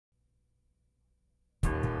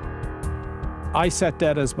I set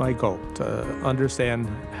that as my goal, to understand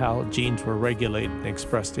how genes were regulated and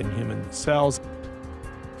expressed in human cells.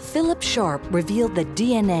 Phillip Sharp revealed that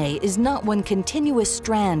DNA is not one continuous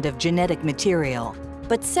strand of genetic material,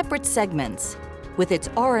 but separate segments, with its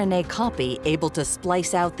RNA copy able to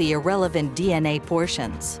splice out the irrelevant DNA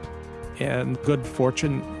portions. And good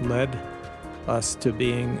fortune led us to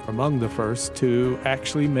being among the first to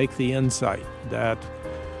actually make the insight that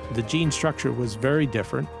the gene structure was very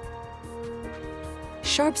different.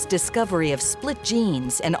 Sharp's discovery of split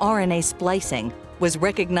genes and RNA splicing was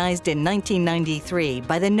recognized in 1993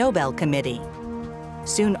 by the Nobel Committee.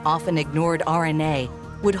 Soon often ignored RNA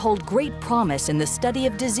would hold great promise in the study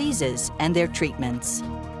of diseases and their treatments.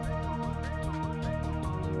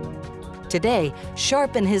 Today,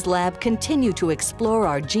 Sharp and his lab continue to explore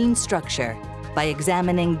our gene structure by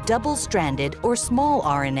examining double-stranded or small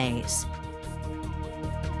RNAs.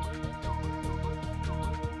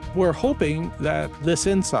 We're hoping that this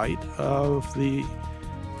insight of the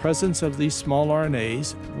presence of these small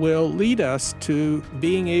RNAs will lead us to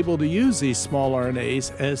being able to use these small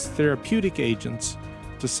RNAs as therapeutic agents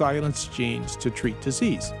to silence genes to treat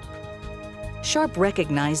disease. Sharp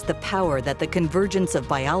recognized the power that the convergence of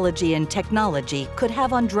biology and technology could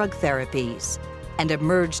have on drug therapies and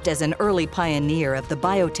emerged as an early pioneer of the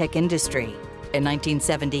biotech industry. In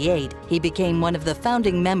 1978, he became one of the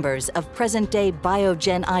founding members of present-day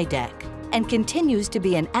Biogen IDEC and continues to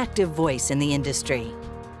be an active voice in the industry.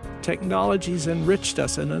 Technology's enriched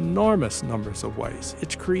us in enormous numbers of ways.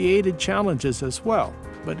 It's created challenges as well,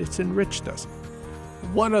 but it's enriched us.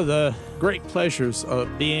 One of the great pleasures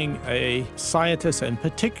of being a scientist, and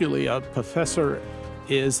particularly a professor,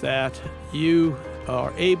 is that you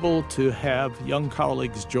are able to have young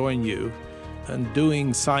colleagues join you in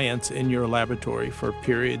doing science in your laboratory for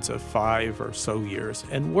periods of 5 or so years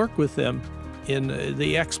and work with them in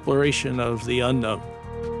the exploration of the unknown.